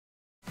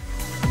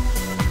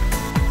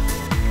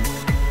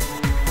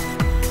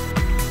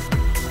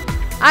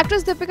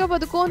Actress Deepika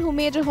Padukone, who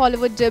made her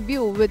Hollywood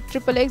debut with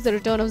XXx The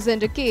Return of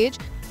Xander Cage,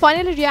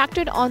 finally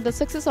reacted on the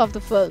success of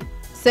the film.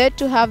 Said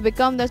to have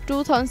become the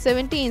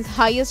 2017's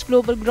highest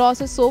global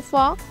grosser so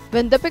far,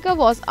 when Deepika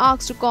was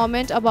asked to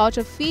comment about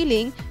her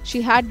feeling,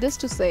 she had this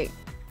to say.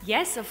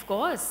 Yes, of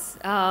course.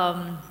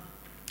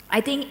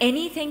 I think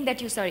anything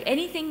that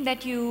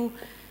you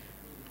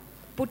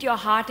put your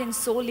heart and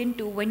soul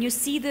into, when you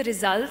see the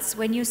results,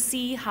 when you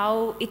see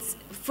how it's,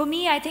 for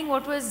me, I think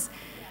what was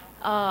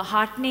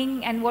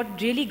heartening and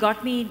what really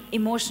got me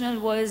emotional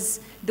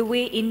was the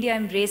way India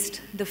embraced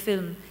the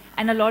film,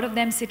 and a lot of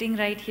them sitting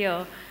right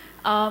here.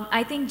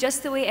 I think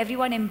just the way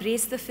everyone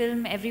embraced the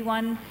film,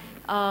 everyone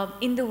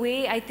in the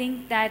way I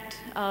think that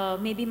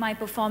maybe my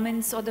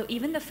performance or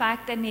even the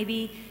fact that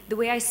maybe the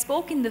way I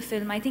spoke in the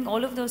film, I think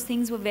all of those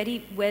things were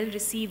very well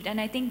received, and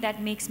I think that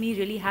makes me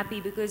really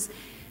happy, because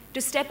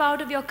to step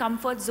out of your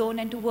comfort zone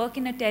and to work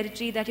in a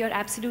territory that you're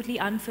absolutely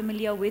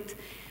unfamiliar with,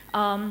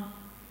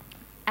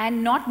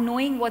 and not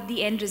knowing what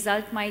the end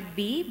result might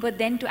be, but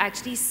then to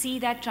actually see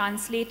that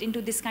translate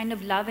into this kind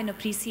of love and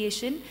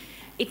appreciation,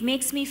 it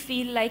makes me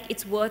feel like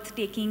it's worth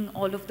taking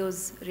all of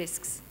those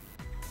risks.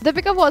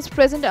 Deepika was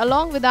present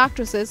along with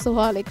actresses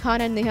Sohail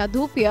Khan and Neha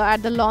Dhupia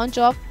at the launch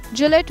of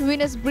Gillette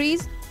Venus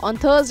Breeze on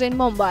Thursday in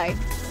Mumbai.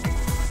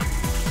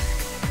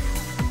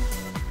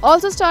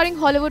 Also starring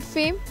Hollywood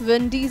fame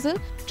Vin Diesel,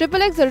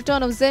 XXx The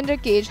Return of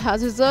Xander Cage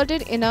has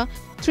resulted in a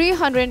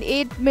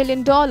 $308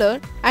 million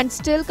and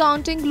still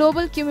counting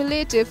global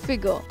cumulative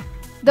figure.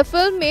 The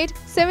film made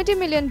 $70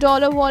 million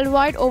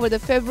worldwide over the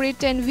February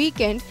 10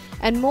 weekend,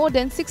 and more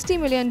than $60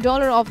 million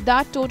of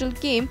that total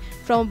came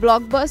from a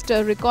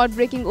blockbuster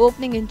record-breaking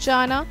opening in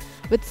China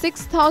with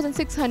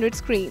 6,600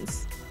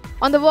 screens.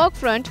 On the work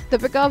front,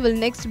 Deepika will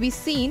next be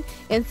seen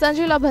in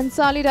Sanjay Leela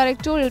Bhansali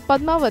directorial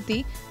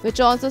Padmavati, which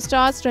also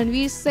stars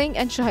Ranveer Singh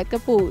and Shahid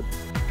Kapoor.